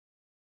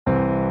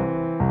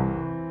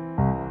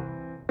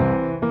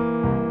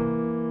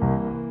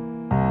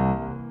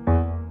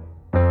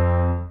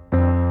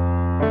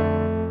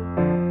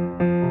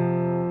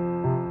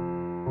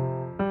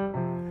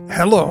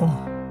Hello,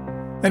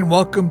 and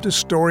welcome to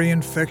Story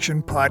and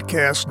Fiction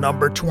Podcast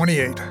number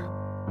 28.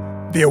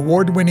 The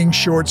award-winning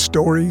short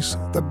stories,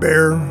 The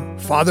Bear,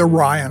 Father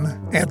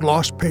Ryan, and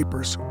Lost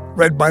Papers,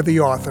 read by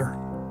the author.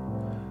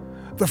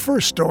 The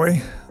first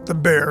story, The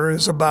Bear,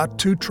 is about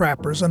two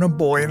trappers and a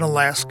boy in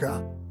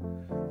Alaska.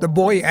 The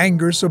boy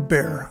angers a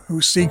bear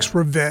who seeks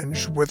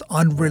revenge with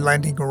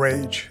unrelenting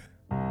rage.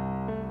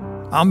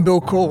 I'm Bill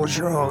Coles,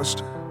 your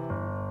host.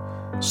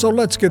 So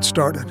let's get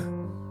started.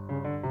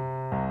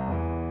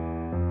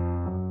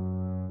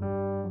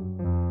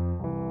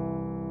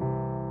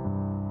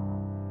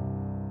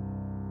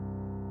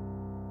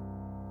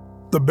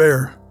 The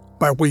Bear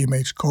by William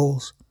H.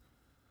 Coles.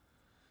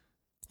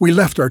 We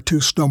left our two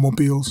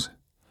snowmobiles,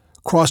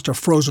 crossed a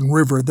frozen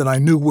river that I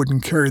knew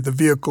wouldn't carry the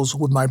vehicles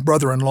with my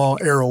brother-in-law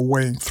Errol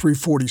weighing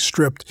 340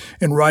 stripped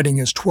and riding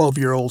his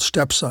 12-year-old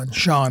stepson,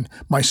 Sean,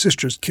 my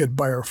sister's kid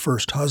by her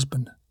first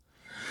husband.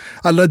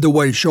 I led the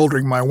way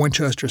shouldering my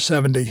Winchester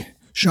 70,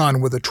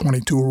 Sean with a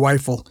 .22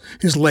 rifle,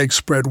 his legs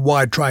spread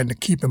wide trying to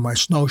keep in my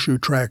snowshoe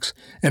tracks,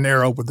 and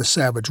Errol with the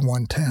Savage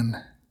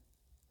 110.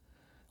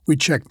 We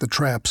checked the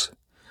traps.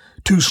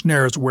 2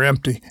 snares were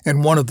empty,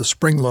 and one of the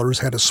spring loaders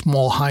had a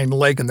small hind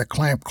leg in the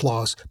clamp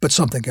claws, but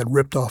something had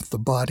ripped off the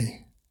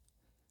body.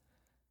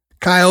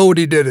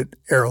 "Coyote did it,"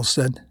 Errol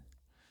said.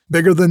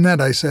 "Bigger than that,"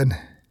 I said.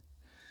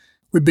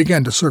 We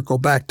began to circle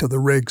back to the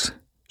rigs.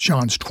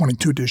 Sean's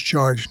 .22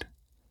 discharged.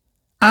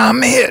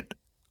 "I'm hit,"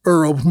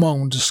 Errol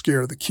moaned to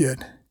scare the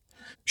kid.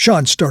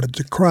 Sean started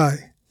to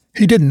cry.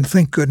 He didn't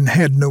think good and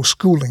had no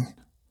schooling.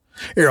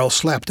 Errol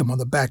slapped him on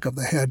the back of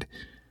the head.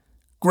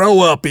 "Grow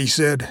up," he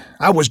said.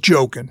 "I was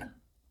joking."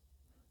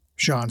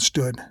 Sean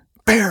stood.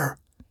 "Bear,"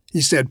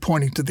 he said,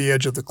 pointing to the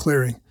edge of the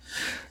clearing.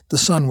 The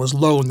sun was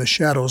low and the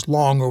shadows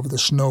long over the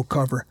snow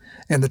cover,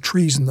 and the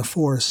trees in the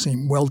forest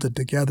seemed welded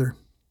together.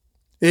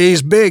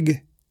 "He's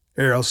big,"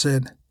 Errol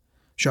said.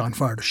 Sean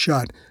fired a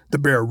shot. The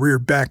bear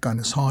reared back on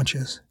his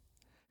haunches.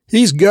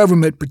 "He's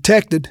government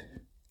protected.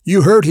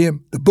 You hurt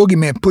him, the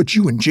boogeyman put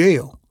you in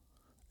jail,"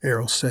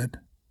 Errol said.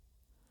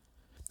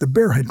 The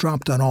bear had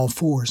dropped on all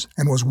fours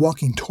and was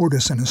walking toward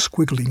us in a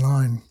squiggly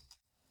line.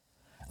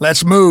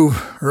 "Let's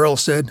move," Errol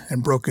said,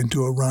 and broke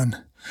into a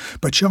run.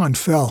 But Sean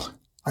fell.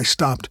 I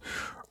stopped.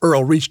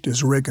 Errol reached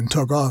his rig and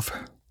took off.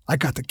 I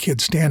got the kid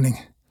standing.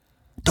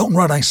 "Don't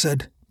run," I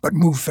said, "but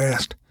move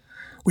fast."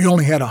 We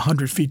only had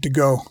 100 feet to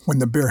go when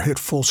the bear hit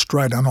full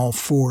stride on all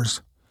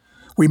fours.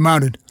 We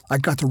mounted. I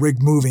got the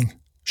rig moving,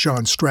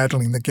 Sean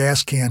straddling the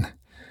gas can.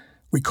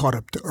 We caught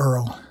up to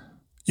Errol.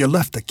 "You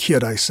left the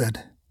kid," I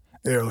said.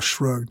 Errol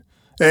shrugged.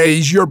 "Hey,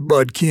 he's your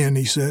bud, Ken,"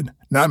 he said.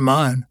 "Not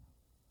mine."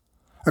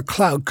 A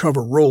cloud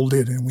cover rolled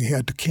in and we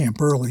had to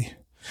camp early.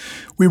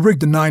 We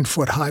rigged a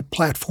 9-foot-high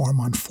platform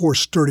on 4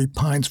 sturdy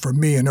pines for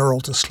me and Errol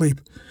to sleep.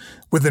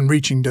 Within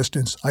reaching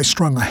distance, I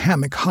strung a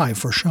hammock high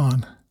for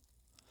Sean.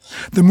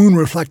 The moon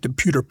reflected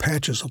pewter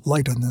patches of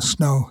light on the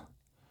snow.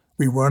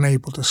 We were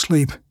unable to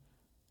sleep.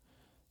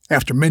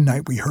 After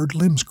midnight, we heard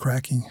limbs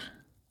cracking.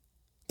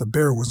 The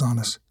bear was on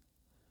us.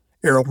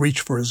 Errol reached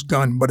for his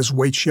gun, but his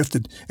weight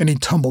shifted, and he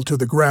tumbled to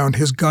the ground,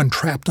 his gun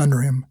trapped under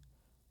him.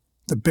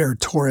 The bear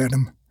tore at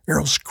him.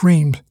 Errol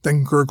screamed,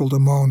 then gurgled a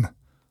moan,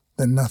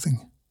 then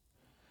nothing.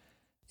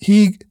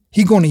 He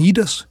gonna eat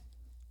us?"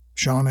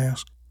 Sean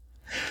asked.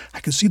 I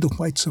could see the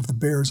whites of the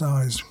bear's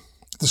eyes.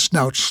 The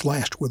snout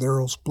slashed with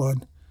Errol's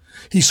blood.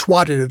 He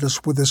swatted at us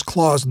with his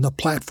claws and the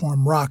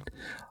platform rocked.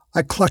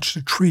 I clutched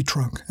a tree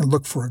trunk and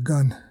looked for a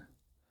gun.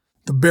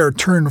 The bear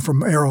turned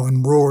from Errol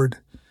and roared.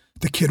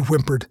 The kid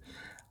whimpered.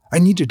 I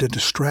needed a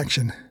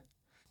distraction.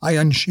 I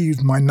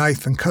unsheathed my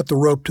knife and cut the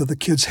rope to the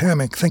kid's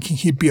hammock, thinking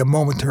he'd be a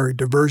momentary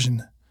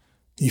diversion.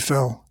 He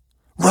fell.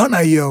 "Run!"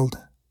 I yelled.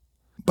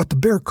 But the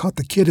bear caught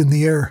the kid in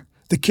the air.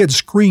 The kid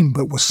screamed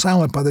but was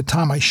silent by the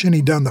time I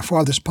shinnied down the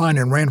farthest pine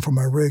and ran for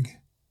my rig.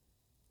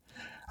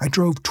 I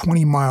drove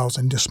 20 miles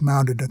and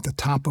dismounted at the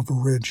top of a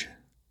ridge.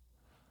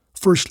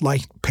 First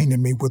light painted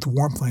me with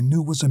warmth I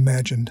knew was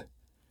imagined.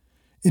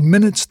 In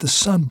minutes the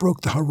sun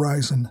broke the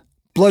horizon,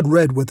 blood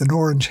red with an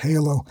orange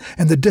halo,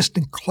 and the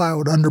distant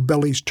cloud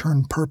underbellies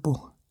turned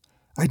purple.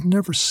 I'd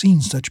never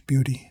seen such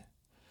beauty.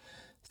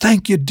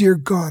 "Thank you, dear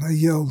God," I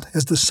yelled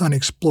as the sun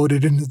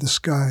exploded into the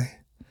sky.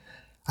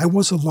 I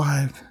was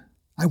alive.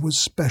 I was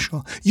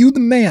special. "You the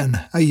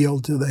man," I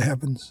yelled to the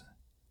heavens.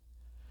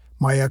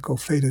 My echo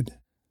faded.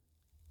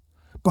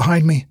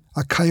 Behind me,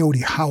 a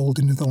coyote howled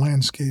into the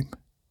landscape.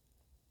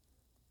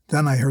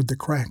 Then I heard the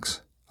cracks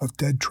of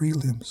dead tree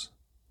limbs.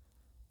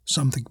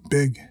 Something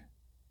big,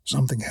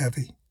 something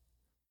heavy.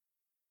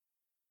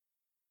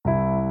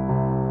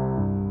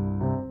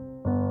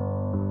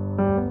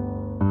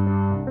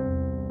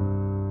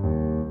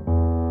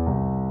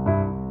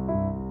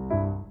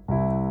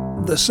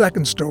 The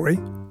second story,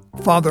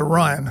 Father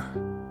Ryan.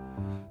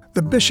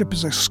 The bishop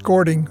is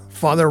escorting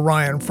Father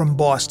Ryan from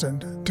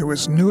Boston to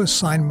his new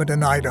assignment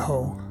in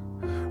Idaho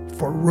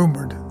for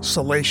rumored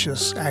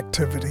salacious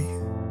activity.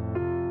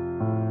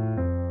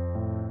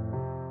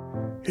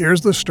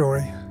 Here's the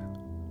story,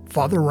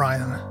 Father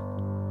Ryan.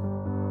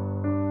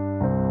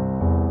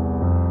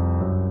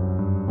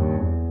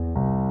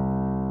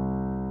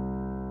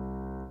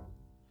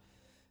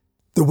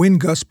 The wind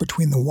gust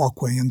between the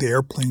walkway and the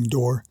airplane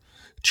door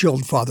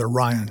chilled Father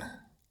Ryan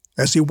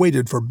as he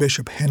waited for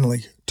Bishop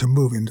Henley to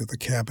move into the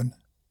cabin.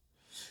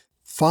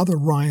 Father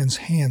Ryan's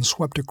hand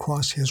swept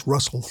across his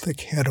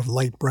rustle-thick head of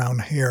light brown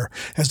hair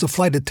as the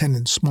flight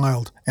attendant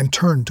smiled and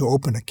turned to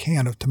open a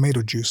can of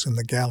tomato juice in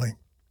the galley.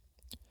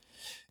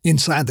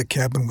 Inside the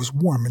cabin was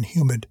warm and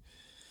humid.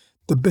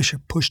 The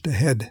bishop pushed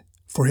ahead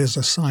for his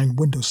assigned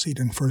window seat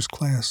in first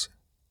class.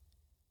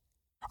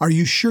 "Are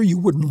you sure you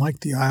wouldn't like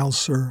the aisle,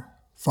 sir?"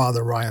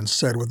 Father Ryan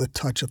said with a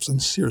touch of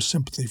sincere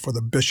sympathy for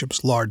the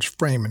bishop's large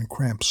frame and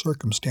cramped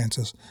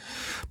circumstances.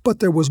 But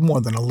there was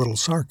more than a little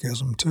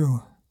sarcasm,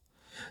 too.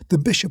 The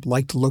bishop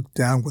liked to look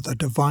down with a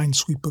divine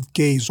sweep of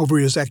gaze over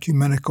his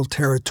ecumenical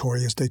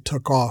territory as they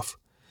took off,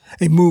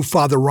 a move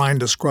Father Ryan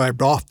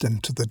described often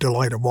to the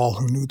delight of all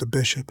who knew the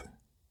bishop.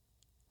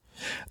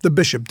 The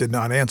bishop did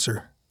not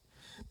answer.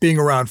 Being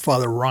around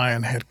Father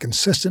Ryan had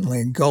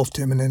consistently engulfed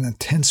him in an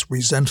intense,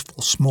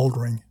 resentful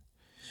smoldering.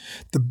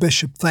 The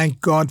bishop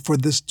thanked God for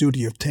this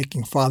duty of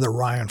taking Father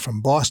Ryan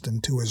from Boston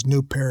to his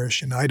new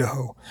parish in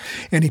Idaho,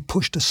 and he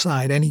pushed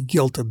aside any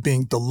guilt of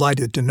being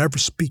delighted to never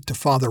speak to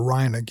Father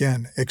Ryan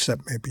again,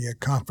 except maybe at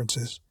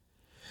conferences.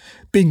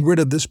 Being rid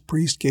of this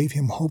priest gave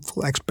him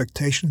hopeful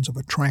expectations of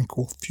a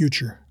tranquil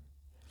future.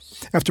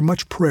 After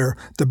much prayer,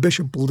 the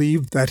bishop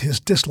believed that his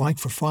dislike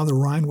for Father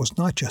Ryan was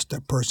not just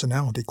at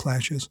personality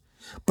clashes,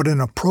 but an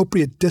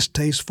appropriate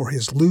distaste for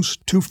his loose,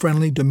 too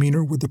friendly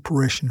demeanor with the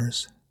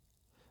parishioners.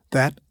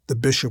 That, the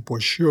bishop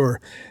was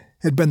sure,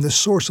 had been the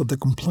source of the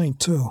complaint,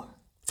 too,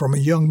 from a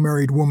young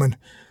married woman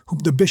whom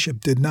the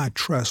bishop did not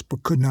trust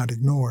but could not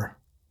ignore.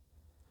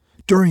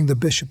 During the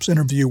bishop's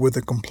interview with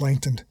the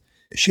complainant,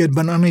 she had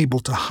been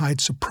unable to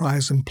hide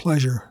surprise and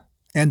pleasure,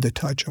 and a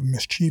touch of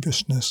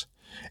mischievousness,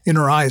 in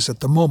her eyes at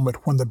the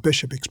moment when the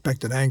bishop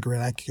expected anger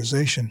and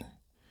accusation.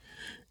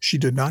 She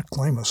did not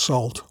claim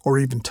assault or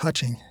even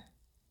touching.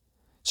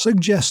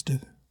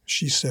 "Suggested,"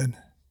 she said.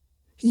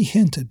 "He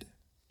hinted,"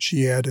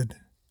 she added.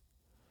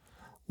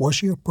 Was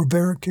she a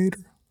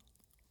prevaricator?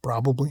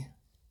 Probably.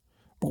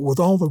 But with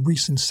all the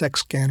recent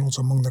sex scandals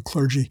among the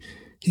clergy,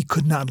 he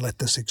could not let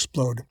this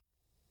explode.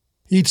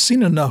 He'd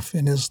seen enough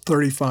in his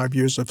 35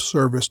 years of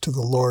service to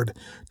the Lord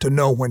to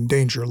know when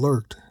danger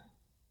lurked.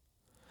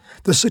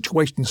 The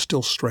situation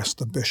still stressed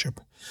the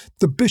bishop.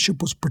 The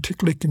bishop was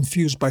particularly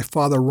confused by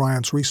Father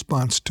Ryan's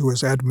response to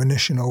his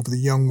admonition over the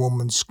young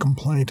woman's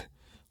complaint.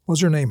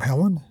 Was her name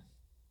Helen?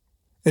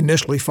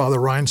 Initially, Father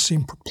Ryan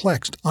seemed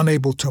perplexed,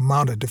 unable to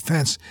mount a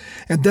defense,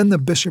 and then the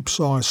bishop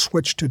saw a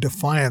switch to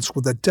defiance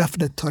with a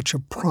definite touch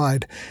of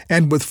pride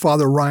and with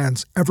Father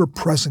Ryan's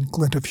ever-present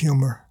glint of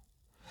humor.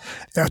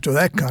 After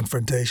that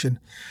confrontation,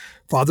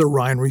 Father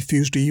Ryan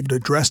refused to even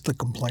address the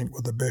complaint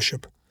with the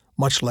bishop,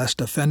 much less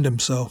defend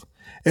himself,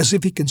 as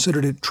if he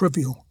considered it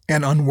trivial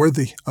and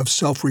unworthy of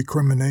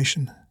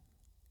self-recrimination.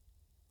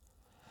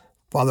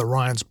 Father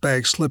Ryan's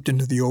bag slipped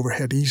into the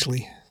overhead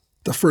easily.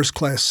 The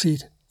first-class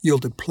seat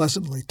yielded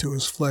pleasantly to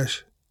his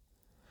flesh.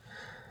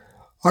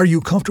 "Are you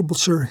comfortable,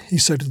 sir?" he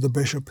said to the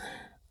bishop.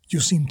 "You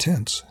seem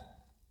tense."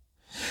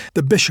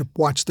 The bishop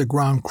watched the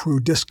ground crew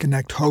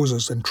disconnect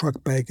hoses and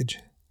truck baggage.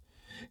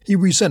 He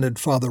resented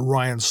Father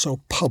Ryan's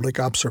so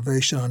public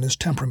observation on his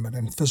temperament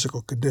and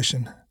physical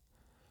condition.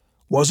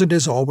 Was it,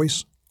 as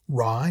always,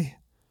 wry?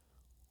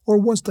 Or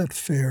was that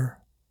fair?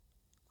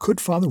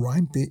 Could Father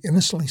Ryan be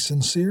innocently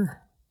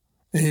sincere?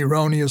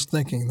 Erroneous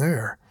thinking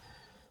there.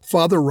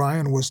 Father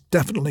Ryan was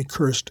definitely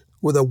cursed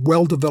with a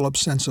well-developed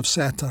sense of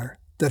satire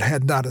that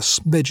had not a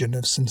smidgen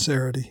of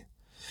sincerity.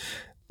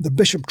 The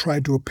bishop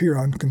tried to appear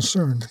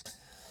unconcerned.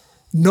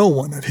 No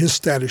one of his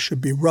status should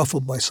be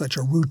ruffled by such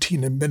a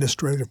routine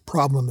administrative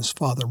problem as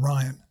Father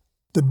Ryan.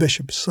 The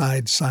bishop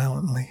sighed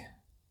silently.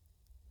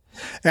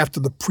 After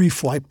the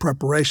pre-flight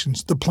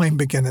preparations, the plane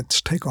began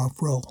its takeoff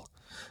roll.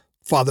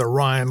 Father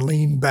Ryan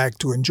leaned back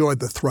to enjoy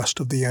the thrust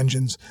of the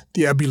engines,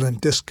 the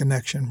ebullient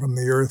disconnection from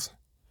the earth.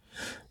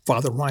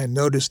 Father Ryan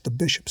noticed the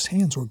bishop's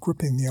hands were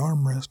gripping the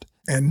armrest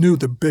and knew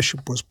the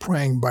bishop was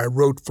praying by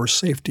rote for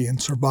safety and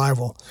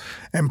survival,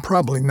 and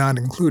probably not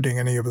including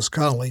any of his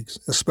colleagues,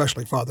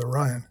 especially Father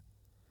Ryan.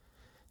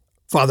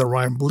 Father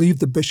Ryan believed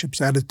the bishop's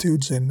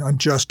attitudes and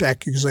unjust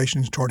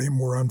accusations toward him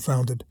were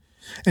unfounded,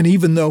 and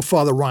even though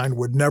Father Ryan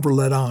would never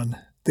let on,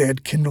 they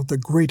had kindled the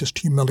greatest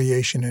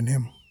humiliation in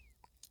him.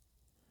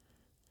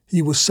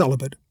 He was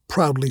celibate,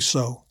 proudly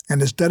so,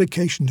 and his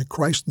dedication to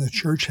Christ and the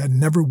church had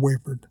never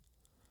wavered.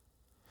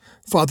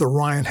 Father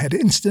Ryan had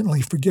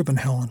instantly forgiven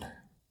Helen.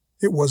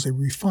 It was a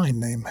refined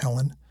name,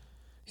 Helen.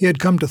 He had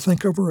come to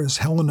think of her as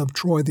Helen of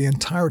Troy the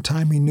entire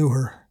time he knew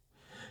her.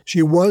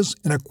 She was,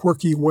 in a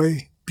quirky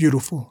way,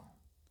 beautiful.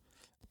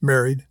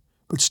 Married,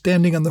 but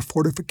standing on the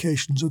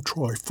fortifications of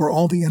Troy for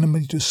all the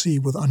enemy to see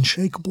with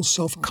unshakable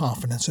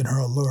self-confidence in her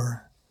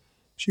allure.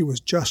 She was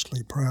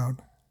justly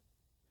proud.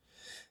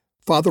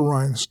 Father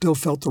Ryan still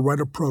felt the right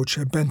approach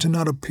had been to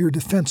not appear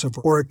defensive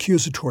or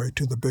accusatory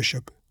to the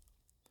bishop.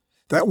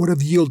 That would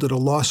have yielded a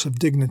loss of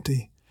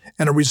dignity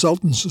and a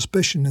resultant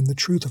suspicion in the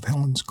truth of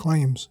Helen's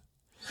claims.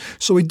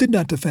 So he did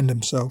not defend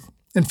himself.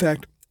 In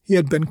fact, he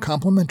had been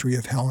complimentary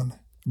of Helen,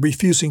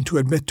 refusing to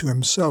admit to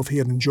himself he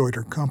had enjoyed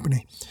her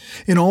company.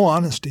 In all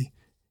honesty,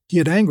 he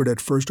had angered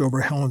at first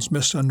over Helen's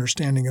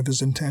misunderstanding of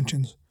his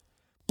intentions,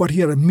 but he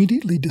had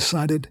immediately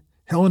decided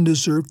Helen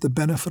deserved the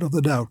benefit of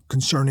the doubt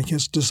concerning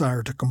his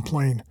desire to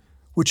complain,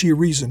 which he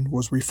reasoned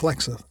was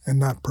reflexive and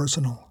not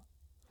personal.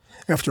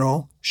 After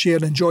all, she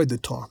had enjoyed the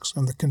talks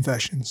and the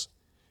confessions.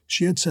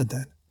 She had said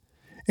that,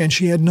 and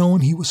she had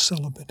known he was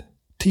celibate,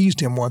 teased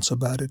him once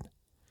about it.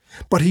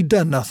 But he'd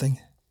done nothing,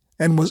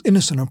 and was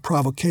innocent of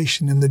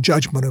provocation in the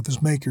judgment of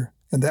his Maker,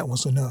 and that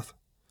was enough.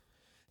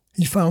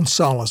 He found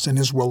solace in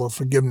his will of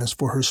forgiveness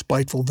for her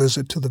spiteful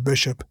visit to the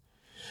bishop.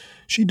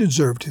 She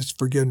deserved his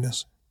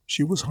forgiveness.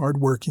 She was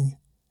hard-working,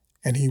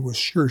 and he was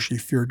sure she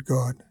feared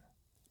God.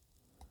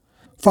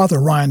 Father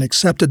Ryan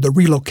accepted the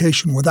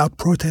relocation without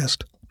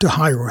protest to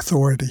higher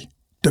authority,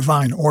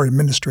 divine or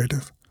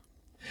administrative.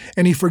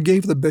 And he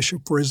forgave the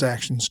bishop for his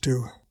actions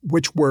too,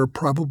 which were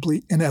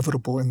probably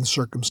inevitable in the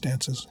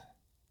circumstances.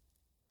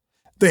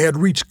 They had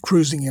reached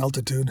cruising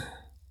altitude.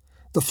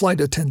 The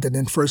flight attendant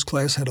in first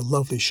class had a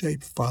lovely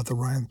shape, Father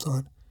Ryan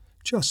thought.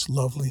 Just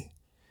lovely.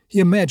 He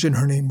imagined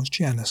her name was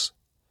Janice.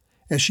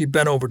 As she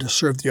bent over to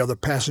serve the other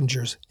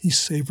passengers, he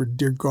savored,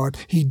 dear God,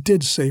 he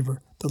did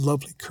savor the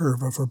lovely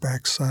curve of her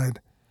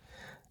backside.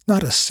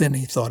 Not a sin,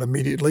 he thought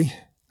immediately.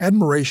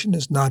 Admiration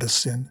is not a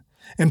sin,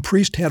 and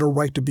Priest had a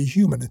right to be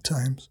human at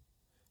times.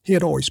 He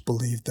had always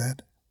believed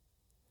that.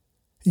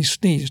 He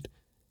sneezed.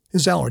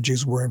 His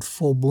allergies were in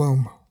full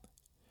bloom.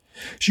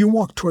 She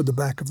walked toward the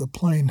back of the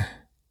plane.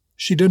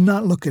 She did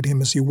not look at him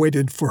as he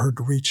waited for her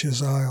to reach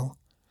his aisle.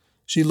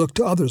 She looked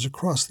to others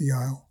across the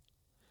aisle.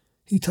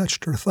 He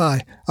touched her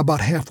thigh,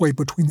 about halfway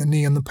between the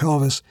knee and the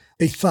pelvis,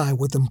 a thigh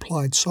with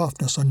implied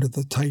softness under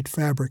the tight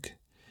fabric.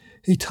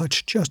 He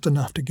touched just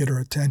enough to get her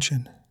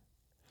attention.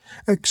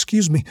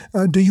 "Excuse me,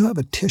 do you have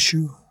a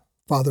tissue?"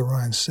 Father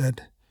Ryan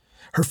said.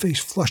 Her face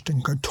flushed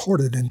and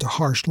contorted into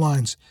harsh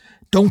lines.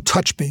 "Don't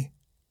touch me,"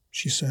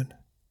 she said.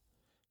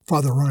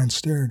 Father Ryan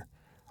stared.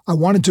 "I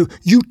wanted to.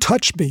 You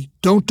touched me.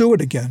 Don't do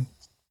it again."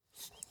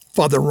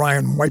 Father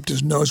Ryan wiped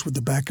his nose with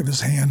the back of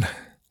his hand.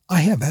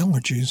 "I have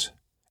allergies."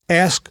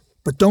 "Ask,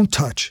 but don't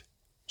touch,"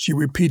 she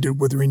repeated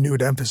with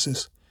renewed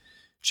emphasis.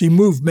 She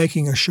moved,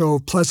 making a show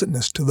of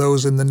pleasantness to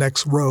those in the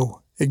next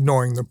row,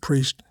 ignoring the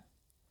priest.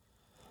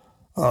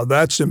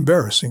 "That's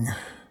embarrassing,"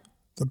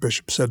 the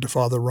bishop said to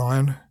Father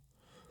Ryan.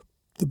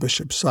 The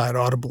bishop sighed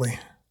audibly.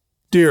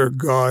 "Dear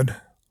God,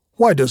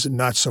 why does it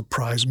not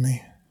surprise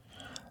me?"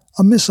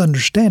 "A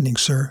misunderstanding,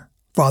 sir,"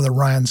 Father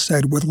Ryan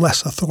said with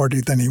less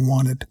authority than he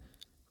wanted.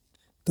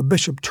 The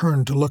bishop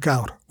turned to look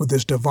out with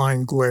his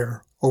divine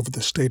glare over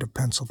the state of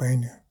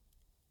Pennsylvania.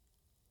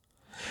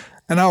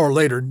 An hour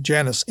later,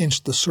 Janice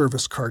inched the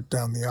service cart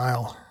down the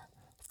aisle.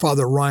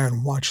 Father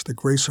Ryan watched the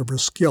grace of her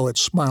skill at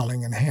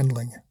smiling and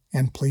handling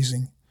and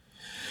pleasing.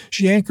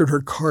 She anchored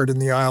her cart in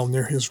the aisle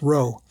near his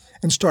row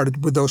and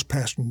started with those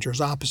passengers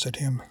opposite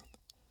him.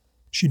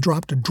 She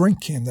dropped a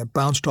drink can that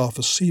bounced off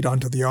a seat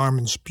onto the arm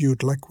and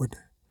spewed liquid.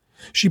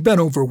 She bent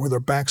over with her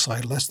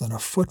backside less than a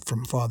foot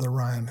from Father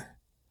Ryan.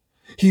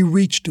 He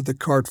reached to the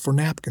cart for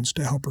napkins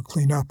to help her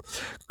clean up.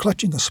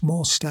 Clutching a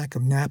small stack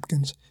of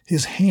napkins,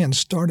 his hand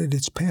started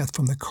its path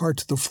from the cart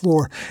to the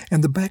floor,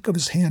 and the back of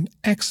his hand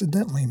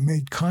accidentally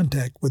made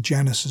contact with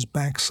Janice's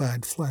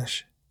backside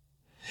flesh.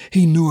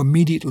 He knew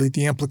immediately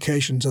the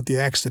implications of the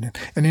accident,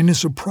 and in his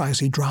surprise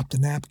he dropped the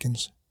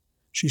napkins.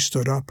 She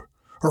stood up,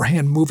 her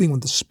hand moving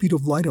with the speed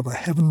of light of a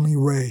heavenly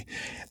ray,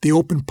 the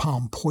open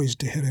palm poised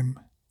to hit him.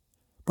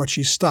 But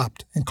she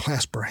stopped and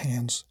clasped her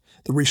hands,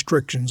 the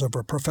restrictions of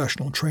her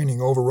professional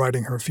training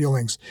overriding her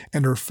feelings,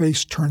 and her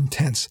face turned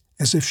tense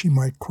as if she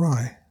might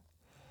cry.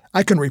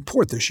 "I can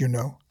report this, you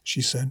know,"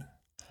 she said.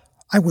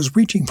 "I was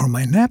reaching for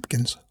my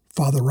napkins,"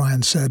 Father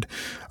Ryan said,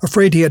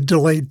 afraid he had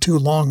delayed too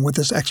long with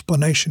his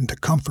explanation to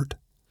comfort.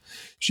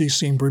 She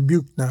seemed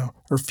rebuked now.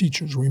 Her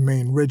features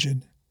remained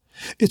rigid.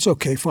 "It's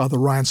okay," Father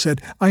Ryan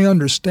said. "I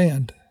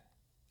understand."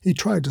 He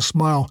tried to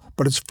smile,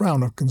 but his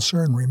frown of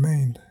concern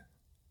remained.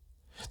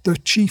 The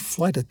chief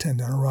flight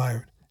attendant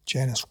arrived.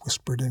 Janice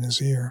whispered in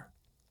his ear.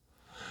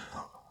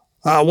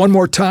 "One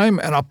more time,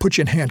 and I'll put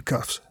you in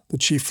handcuffs," the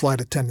chief flight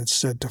attendant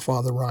said to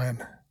Father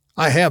Ryan.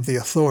 "I have the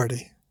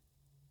authority."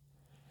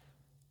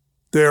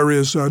 "There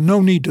is no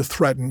need to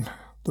threaten,"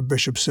 the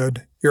bishop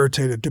said,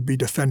 irritated to be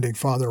defending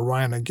Father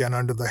Ryan again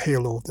under the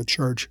halo of the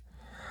church.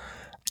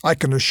 "I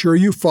can assure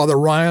you Father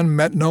Ryan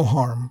meant no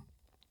harm."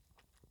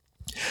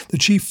 The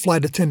chief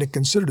flight attendant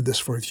considered this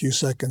for a few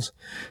seconds.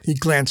 He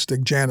glanced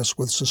at Janice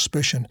with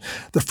suspicion.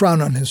 The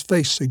frown on his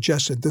face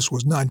suggested this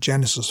was not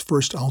Janice's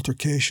first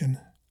altercation.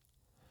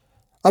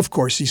 "Of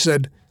course," he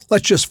said.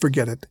 "Let's just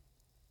forget it."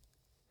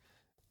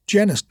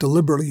 Janice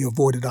deliberately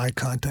avoided eye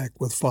contact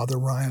with Father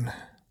Ryan.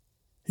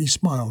 He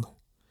smiled.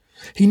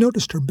 He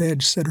noticed her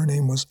badge said her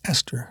name was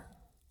Esther.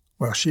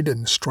 Well, she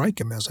didn't strike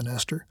him as an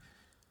Esther.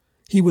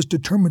 He was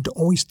determined to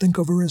always think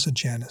of her as a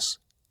Janice,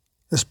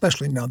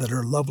 especially now that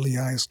her lovely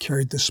eyes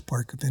carried this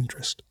spark of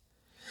interest.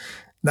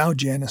 Now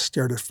Janice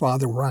stared at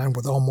Father Ryan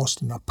with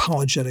almost an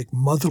apologetic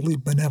motherly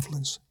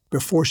benevolence.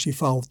 before she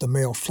followed the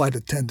male flight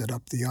attendant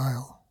up the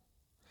aisle.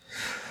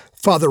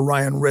 Father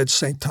Ryan read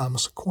St.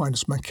 Thomas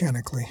Aquinas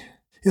mechanically,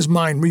 his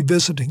mind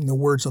revisiting the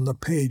words on the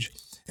page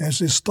as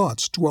his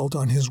thoughts dwelt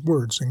on his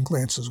words and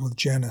glances with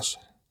Janice.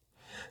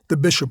 The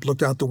bishop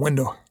looked out the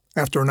window.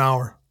 After an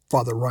hour,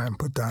 Father Ryan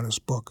put down his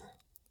book.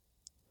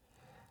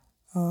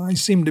 I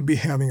seem to be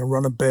having a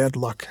run of bad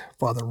luck,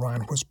 Father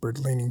Ryan whispered,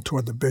 leaning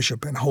toward the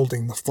bishop and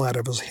holding the flat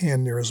of his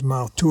hand near his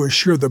mouth to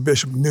assure the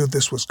bishop knew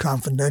this was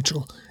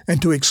confidential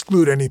and to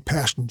exclude any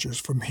passengers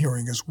from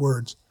hearing his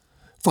words.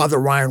 Father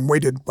Ryan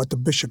waited, but the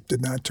bishop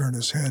did not turn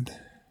his head.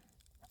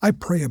 I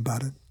pray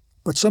about it,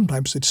 but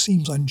sometimes it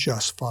seems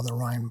unjust, Father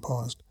Ryan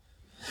paused.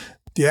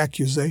 The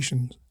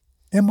accusations,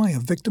 am I a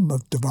victim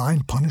of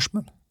divine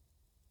punishment?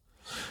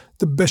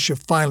 The bishop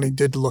finally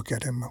did look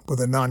at him with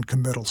a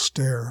noncommittal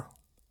stare.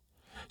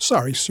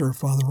 Sorry, sir,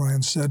 Father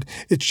Ryan said.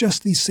 It's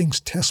just these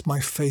things test my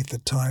faith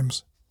at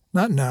times.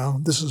 Not now,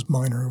 this is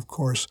minor, of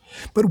course,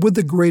 but with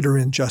the greater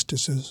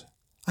injustices.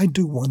 I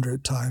do wonder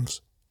at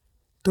times.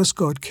 Does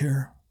God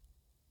care?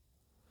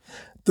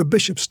 The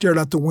bishop stared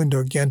out the window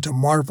again to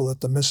marvel at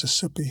the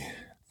Mississippi,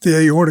 the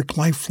aortic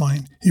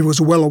lifeline he was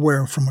well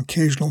aware from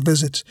occasional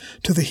visits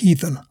to the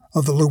heathen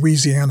of the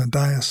Louisiana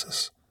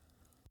diocese.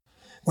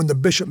 When the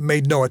bishop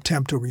made no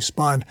attempt to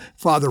respond,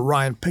 Father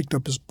Ryan picked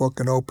up his book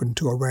and opened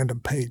to a random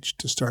page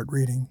to start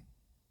reading.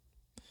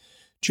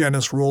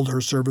 Janice rolled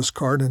her service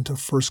card into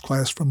first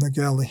class from the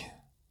galley.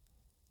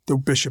 The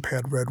bishop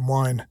had red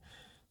wine.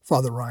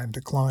 Father Ryan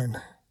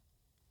declined.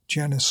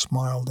 Janice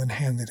smiled and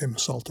handed him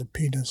salted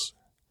peanuts.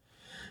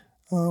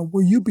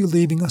 Will you be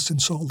leaving us in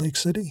Salt Lake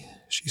City?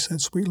 She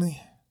said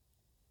sweetly.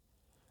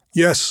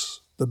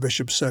 Yes, the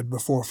bishop said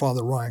before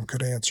Father Ryan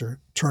could answer,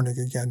 turning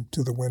again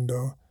to the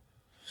window.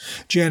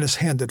 Janice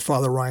handed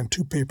Father Ryan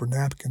 2 paper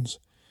napkins.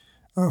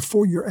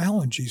 For your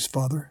allergies,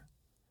 Father.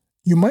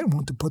 You might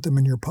want to put them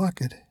in your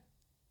pocket.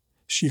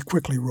 She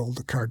quickly rolled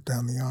the cart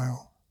down the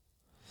aisle.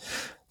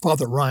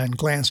 Father Ryan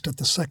glanced at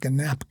the second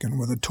napkin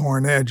with a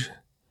torn edge.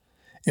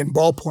 In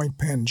ballpoint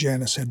pen,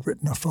 Janice had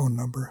written a phone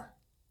number.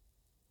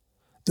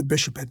 The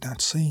bishop had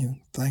not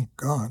seen, thank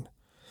God.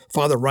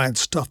 Father Ryan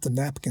stuffed the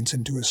napkins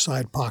into his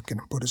side pocket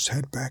and put his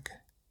head back.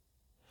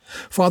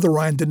 Father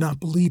Ryan did not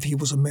believe he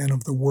was a man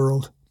of the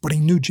world, but he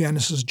knew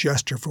Janice's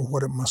gesture for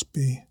what it must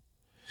be.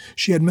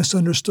 She had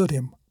misunderstood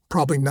him,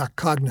 probably not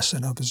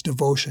cognizant of his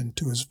devotion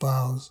to his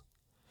vows.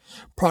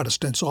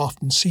 Protestants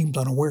often seemed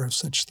unaware of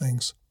such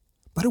things.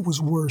 But it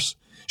was worse.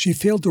 She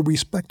failed to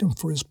respect him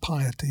for his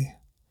piety.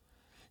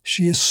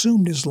 She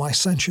assumed his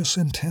licentious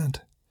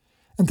intent,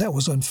 and that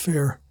was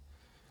unfair.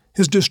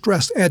 His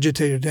distress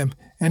agitated him,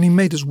 and he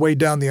made his way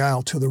down the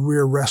aisle to the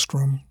rear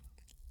restroom.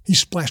 He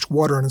splashed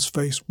water on his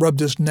face, rubbed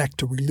his neck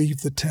to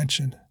relieve the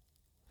tension.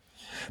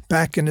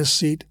 Back in his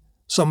seat,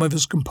 some of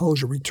his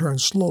composure returned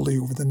slowly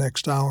over the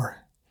next hour.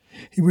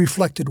 He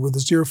reflected with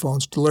his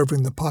earphones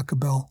delivering the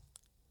pachelbel.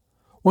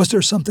 Was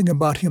there something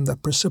about him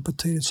that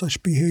precipitated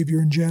such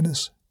behavior in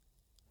Janice?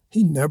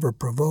 He never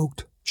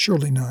provoked,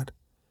 surely not.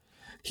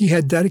 He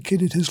had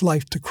dedicated his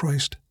life to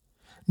Christ.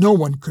 No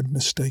one could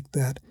mistake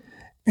that,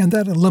 and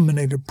that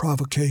eliminated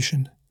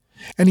provocation.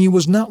 And he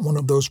was not one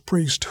of those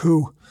priests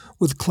who,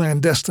 with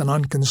clandestine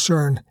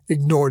unconcern,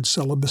 ignored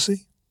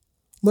celibacy.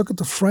 Look at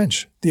the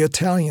French, the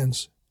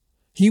Italians.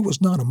 He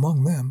was not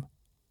among them.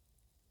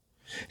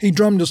 He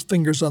drummed his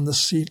fingers on the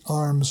seat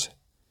arms.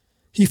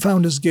 He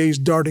found his gaze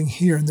darting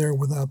here and there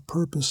without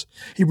purpose.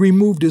 He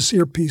removed his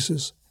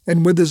earpieces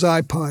and, with his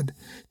iPod,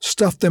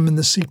 stuffed them in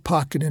the seat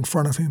pocket in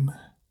front of him.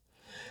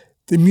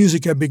 The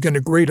music had begun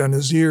to grate on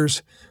his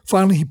ears.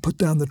 Finally, he put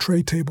down the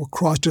tray table,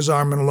 crossed his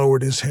arm, and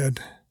lowered his head.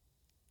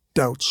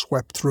 Doubt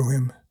swept through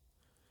him.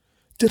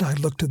 Did I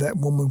look to that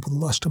woman with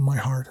lust in my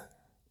heart?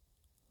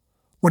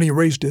 When he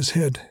raised his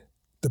head,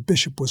 the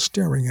bishop was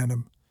staring at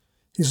him,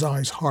 his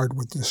eyes hard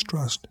with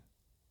distrust.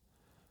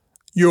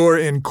 You're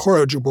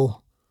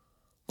incorrigible,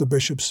 the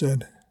bishop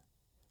said.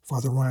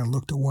 Father Ryan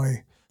looked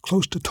away,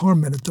 close to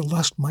tormented the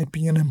lust might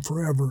be in him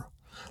forever,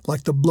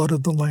 like the blood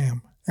of the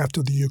Lamb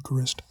after the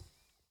Eucharist.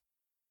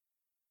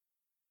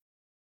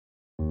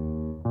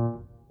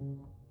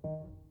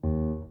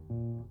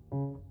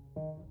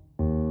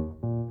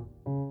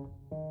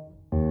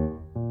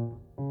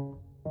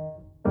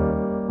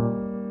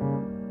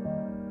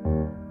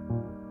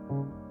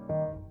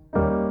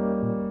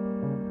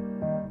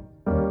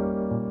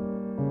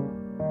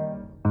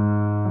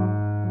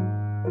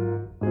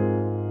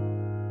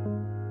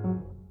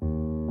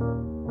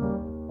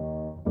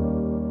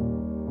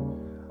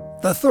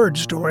 The third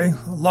story,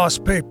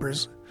 Lost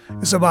Papers,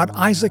 is about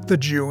Isaac the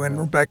Jew and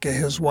Rebecca,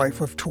 his wife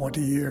of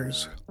 20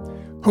 years,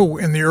 who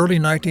in the early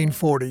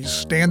 1940s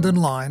stand in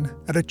line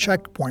at a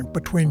checkpoint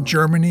between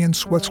Germany and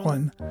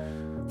Switzerland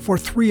for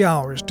 3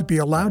 hours to be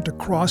allowed to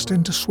cross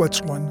into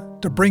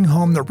Switzerland to bring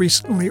home the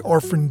recently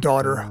orphaned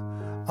daughter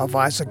of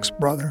Isaac's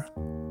brother.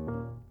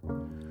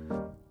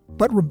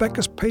 But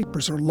Rebecca's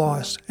papers are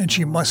lost, and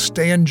she must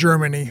stay in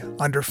Germany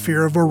under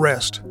fear of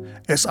arrest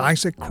as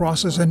Isaac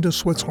crosses into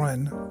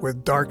Switzerland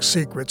with dark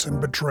secrets and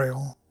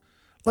betrayal.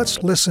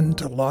 Let's listen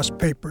to Lost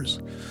Papers,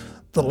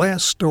 the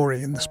last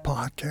story in this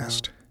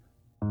podcast.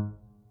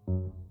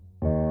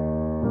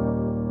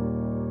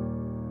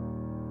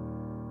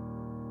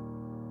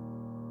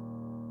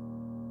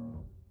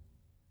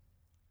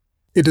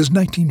 It is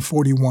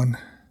 1941.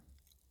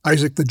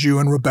 Isaac the Jew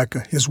and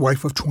Rebecca, his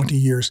wife of 20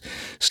 years,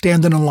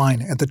 stand in a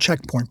line at the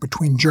checkpoint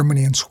between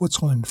Germany and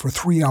Switzerland for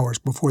 3 hours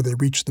before they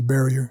reach the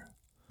barrier.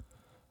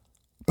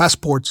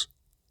 "Passports,"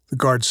 the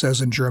guard says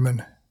in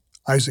German.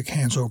 Isaac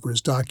hands over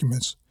his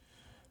documents.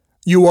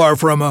 "You are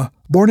from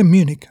Born in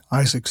Munich,"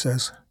 Isaac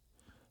says.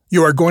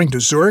 "You are going to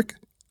Zurich?"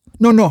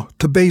 No,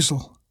 to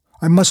Basel.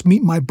 I must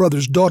meet my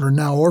brother's daughter,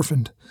 now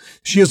orphaned.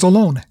 She is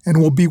alone and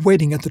will be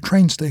waiting at the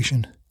train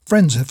station.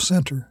 Friends have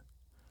sent her."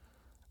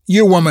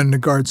 "You woman," the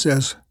guard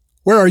says,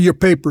 "where are your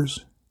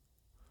papers?"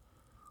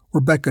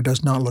 Rebecca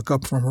does not look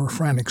up from her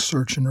frantic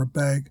search in her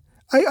bag.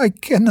 I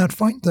cannot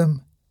find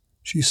them,"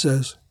 she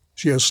says.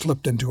 She has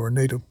slipped into her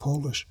native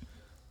Polish.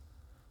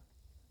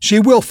 "She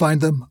will find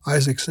them,"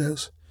 Isaac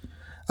says.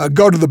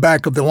 "Go to the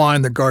back of the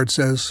line," the guard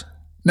says.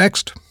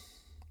 "Next."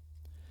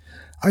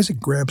 Isaac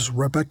grabs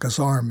Rebecca's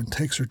arm and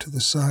takes her to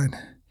the side.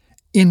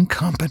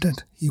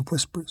 "Incompetent," he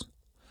whispers.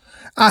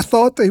 "I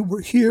thought they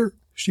were here,"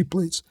 she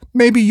pleads.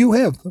 "Maybe you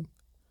have them."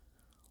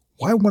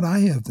 "Why would I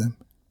have them?"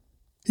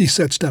 He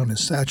sets down his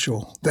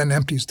satchel, then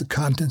empties the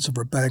contents of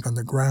her bag on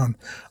the ground,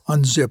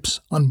 unzips,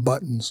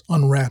 unbuttons,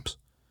 unwraps.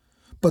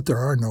 But there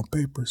are no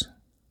papers.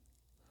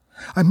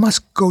 "I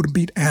must go to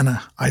meet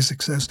Anna,"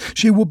 Isaac says.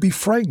 "She will be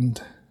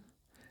frightened."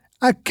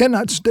 "I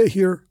cannot stay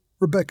here,"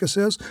 Rebecca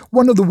says.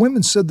 "One of the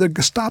women said the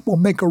Gestapo will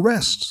make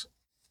arrests."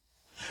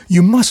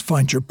 "You must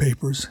find your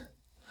papers."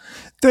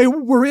 "They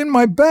were in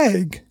my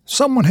bag.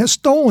 Someone has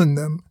stolen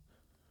them."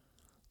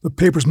 "The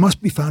papers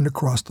must be found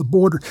across the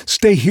border.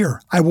 Stay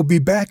here. I will be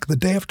back the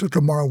day after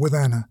tomorrow with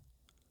Anna."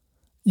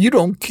 "You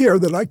don't care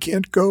that I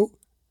can't go,"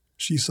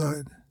 she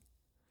sighed.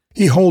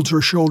 He holds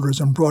her shoulders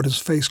and brought his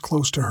face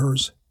close to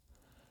hers.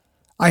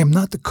 "I am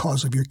not the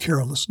cause of your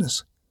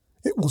carelessness.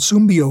 It will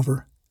soon be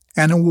over.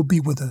 Anna will be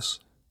with us."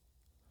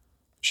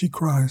 She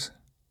cries.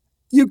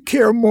 "You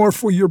care more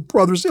for your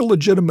brother's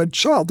illegitimate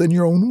child than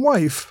your own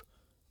wife."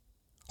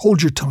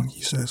 "Hold your tongue,"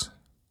 he says.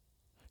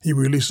 He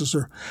releases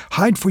her.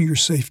 "Hide for your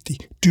safety.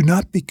 Do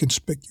not be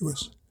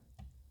conspicuous."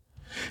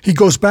 He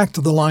goes back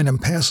to the line and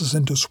passes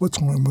into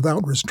Switzerland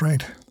without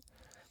restraint.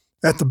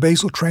 At the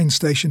Basel train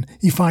station,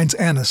 he finds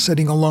Anna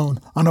sitting alone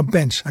on a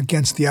bench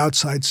against the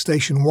outside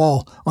station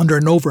wall under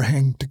an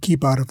overhang to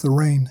keep out of the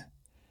rain.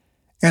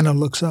 Anna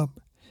looks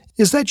up.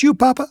 "Is that you,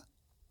 Papa?"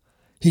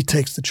 He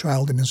takes the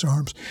child in his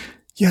arms.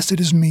 "Yes, it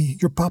is me,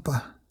 your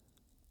Papa."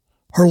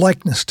 Her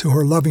likeness to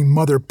her loving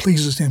mother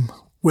pleases him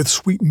with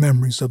sweet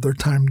memories of their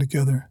time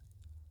together.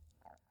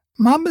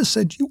 "Mama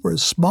said you were a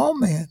small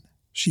man,"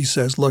 she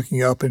says,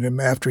 looking up at him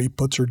after he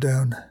puts her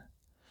down.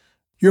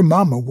 "Your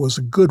mama was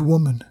a good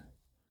woman.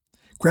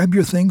 Grab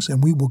your things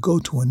and we will go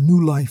to a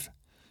new life.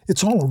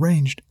 It's all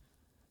arranged.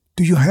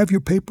 Do you have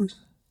your papers?"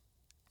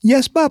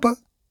 "Yes, Papa."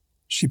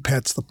 She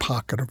pats the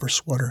pocket of her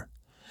sweater.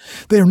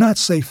 "They are not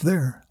safe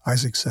there,"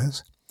 Isaac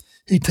says.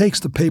 He takes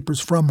the papers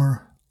from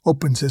her,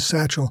 opens his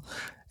satchel,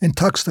 and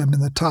tucks them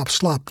in the top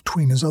slot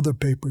between his other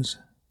papers.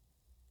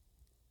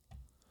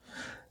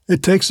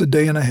 It takes a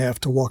day and a half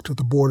to walk to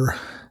the border.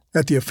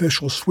 At the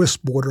official Swiss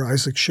border,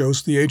 Isaac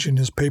shows the agent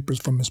his papers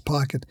from his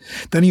pocket.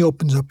 Then he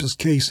opens up his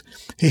case.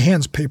 He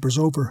hands papers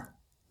over.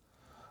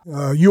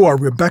 You are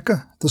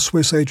Rebecca?" the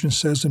Swiss agent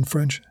says in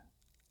French.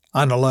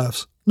 Anna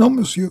laughs. "No,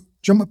 monsieur.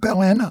 Je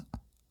m'appelle Anna."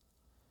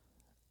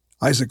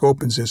 Isaac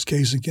opens his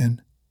case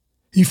again.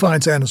 He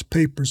finds Anna's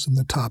papers in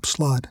the top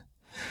slot.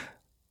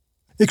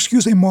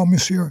 "Excusez-moi,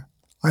 monsieur,"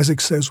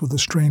 Isaac says with a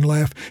strained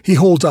laugh. He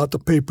holds out the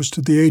papers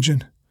to the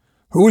agent.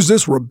 "Who is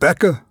this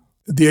Rebecca?"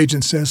 the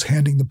agent says,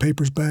 handing the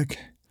papers back.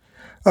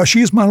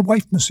 She is my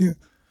wife, monsieur."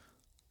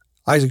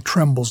 Isaac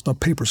trembles and the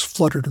papers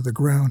flutter to the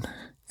ground.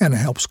 Anna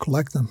helps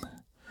collect them.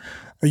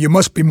 "You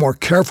must be more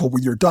careful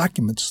with your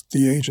documents,"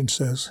 the agent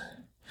says.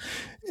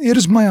 "It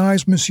is my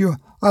eyes, monsieur.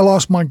 I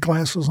lost my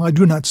glasses. I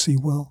do not see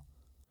well."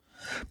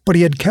 But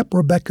he had kept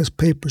Rebecca's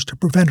papers to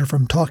prevent her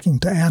from talking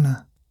to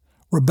Anna.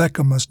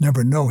 Rebecca must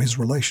never know his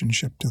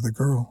relationship to the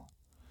girl.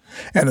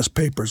 Anna's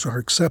papers are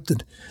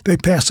accepted. They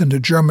pass into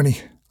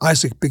Germany.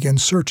 Isaac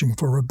begins searching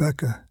for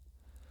Rebecca.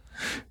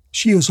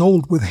 "She is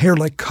old with hair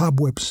like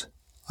cobwebs,"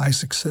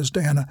 Isaac says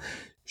to Anna.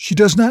 "She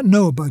does not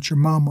know about your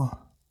mama,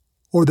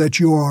 or that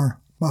you are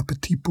ma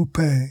petite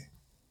poupée."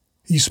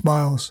 He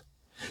smiles.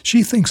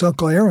 "She thinks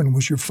Uncle Aaron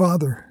was your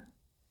father.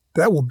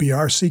 That will be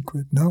our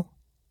secret, no?"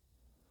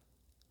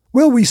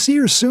 "Will we see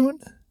her soon?"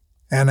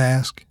 Anna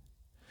asks.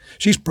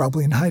 "She's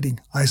probably in hiding,"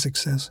 Isaac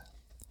says.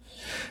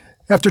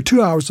 After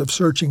 2 hours of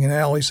searching in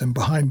alleys and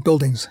behind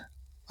buildings,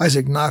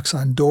 Isaac knocks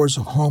on doors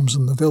of homes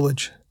in the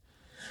village.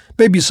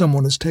 Maybe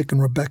someone has taken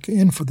Rebecca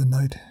in for the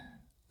night.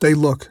 They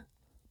look,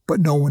 but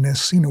no one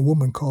has seen a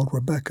woman called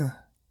Rebecca.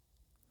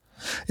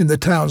 In the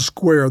town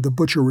square, the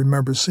butcher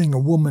remembers seeing a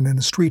woman in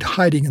the street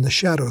hiding in the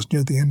shadows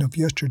near the end of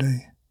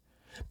yesterday,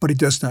 but he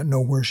does not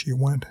know where she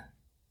went.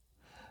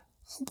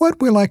 "What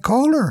will I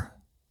call her?"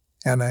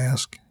 Anna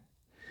asks.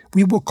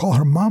 We will call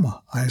her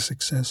Mama,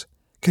 Isaac says.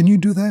 Can you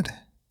do that?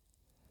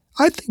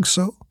 I think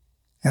so,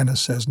 Anna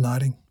says,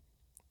 nodding.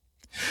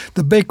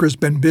 The baker's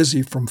been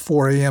busy from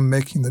 4 a.m.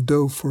 making the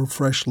dough for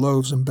fresh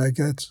loaves and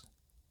baguettes.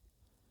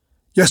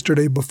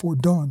 Yesterday before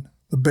dawn,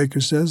 the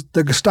baker says,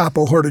 the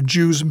Gestapo herded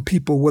Jews and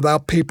people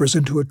without papers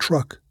into a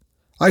truck.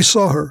 I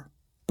saw her,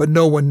 but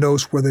no one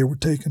knows where they were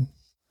taken.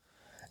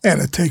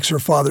 Anna takes her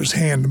father's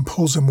hand and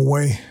pulls him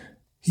away.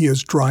 He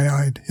is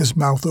dry-eyed, his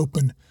mouth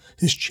open,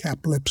 his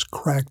chapped lips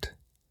cracked.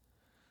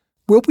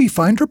 Will we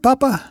find her,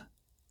 Papa?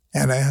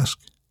 Anna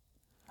asks.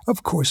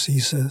 Of course, he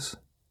says.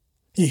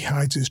 He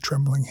hides his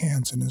trembling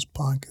hands in his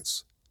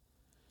pockets.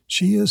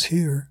 She is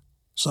here,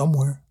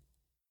 somewhere.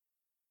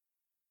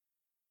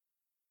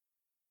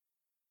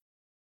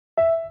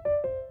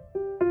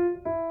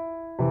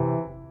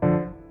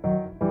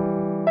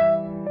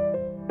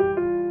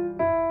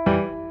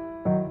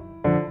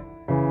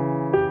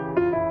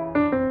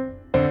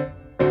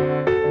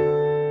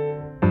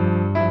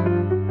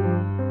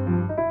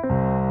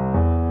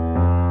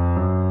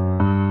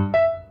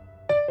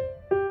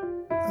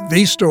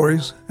 These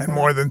stories, and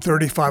more than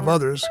 35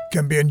 others,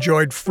 can be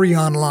enjoyed free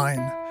online,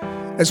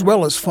 as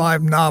well as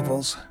 5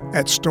 novels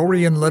at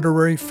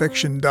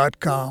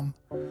StoryandLiteraryFiction.com,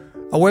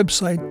 a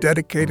website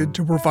dedicated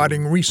to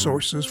providing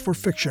resources for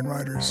fiction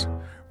writers.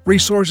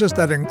 Resources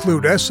that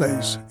include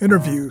essays,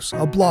 interviews,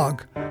 a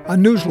blog, a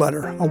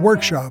newsletter, a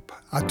workshop,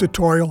 a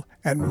tutorial,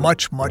 and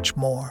much, much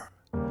more.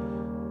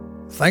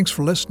 Thanks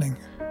for listening,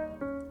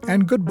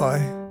 and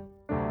goodbye.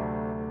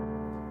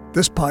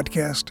 This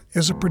podcast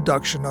is a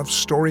production of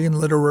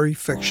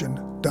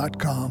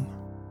StoryandLiteraryFiction.com.